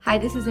Hi,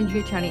 this is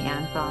injury attorney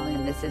Ann Thong,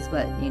 and this is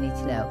what you need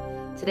to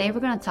know. Today, we're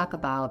going to talk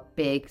about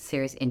big,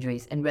 serious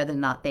injuries and whether or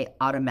not they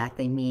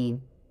automatically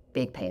mean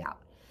big payout.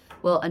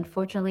 Well,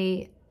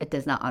 unfortunately, it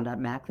does not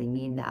automatically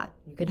mean that.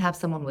 You can have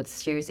someone with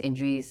serious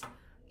injuries,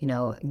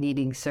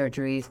 needing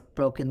surgeries,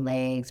 broken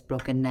legs,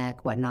 broken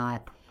neck,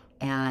 whatnot,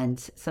 and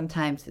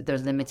sometimes they're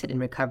limited in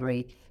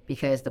recovery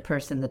because the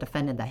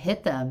defendant that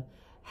hit them,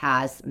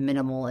 has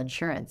minimal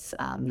insurance.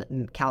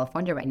 In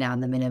California right now,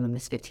 and the minimum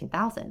is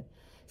 $15,000.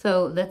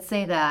 So let's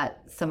say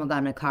that someone got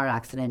in a car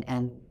accident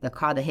and the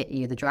car that hit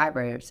you, the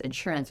driver's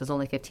insurance was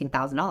only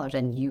 $15,000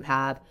 and you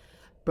have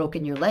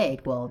broken your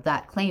leg. Well,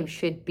 that claim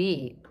should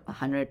be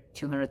 $100,000,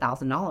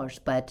 $200,000,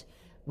 but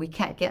we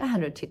can't get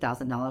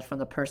 $102,000 from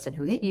the person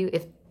who hit you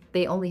if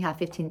they only have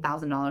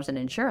 $15,000 in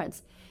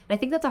insurance. And I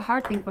think that's a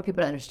hard thing for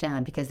people to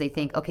understand because they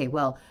think, okay,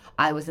 well,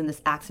 I was in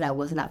this accident, I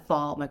wasn't at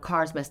fault, my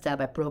car's messed up,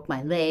 I broke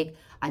my leg,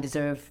 I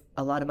deserve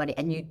a lot of money,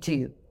 and you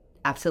do,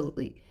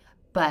 absolutely.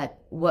 But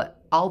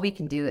all we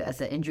can do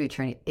as an injury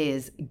attorney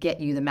is get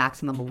you the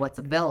maximum of what's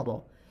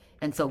available.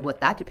 And so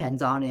what that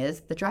depends on is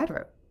the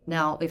driver.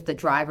 Now, if the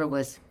driver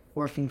was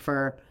working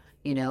for,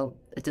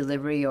 a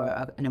delivery or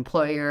an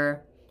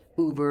employer,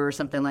 Uber or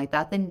something like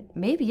that, then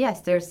maybe,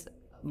 yes, there's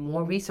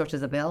more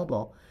resources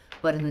available.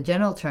 But in the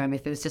general term,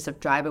 if it was just a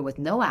driver with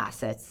no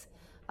assets,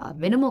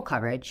 minimal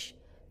coverage,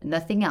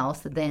 nothing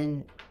else,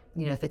 then,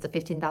 if it's a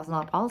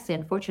 $15,000 policy,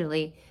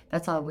 unfortunately,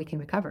 that's all we can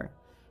recover.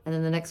 And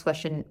then the next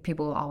question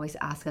people will always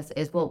ask us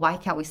is, well, why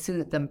can't we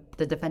sue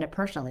the defendant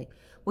personally?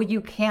 Well,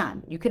 you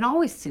can. You can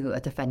always sue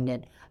a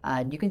defendant.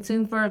 You can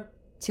sue him for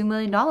 $2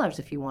 million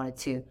if you wanted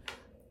to.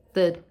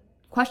 The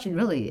question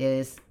really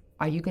is,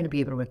 are you going to be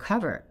able to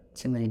recover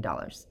 $2 million?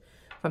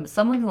 From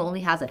someone who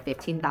only has a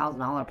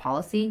 $15,000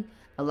 policy,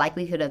 the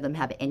likelihood of them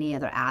having any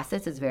other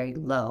assets is very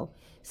low.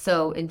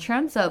 So in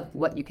terms of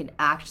what you can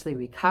actually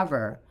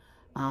recover,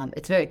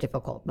 it's very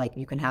difficult. Like,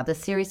 you can have this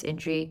serious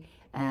injury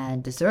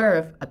and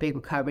deserve a big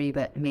recovery,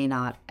 but may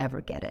not ever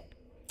get it.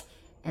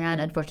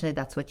 And unfortunately,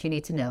 that's what you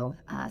need to know.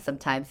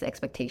 Sometimes the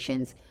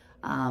expectations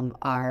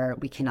are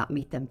we cannot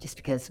meet them just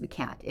because we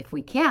can't. If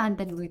we can,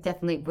 then we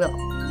definitely will.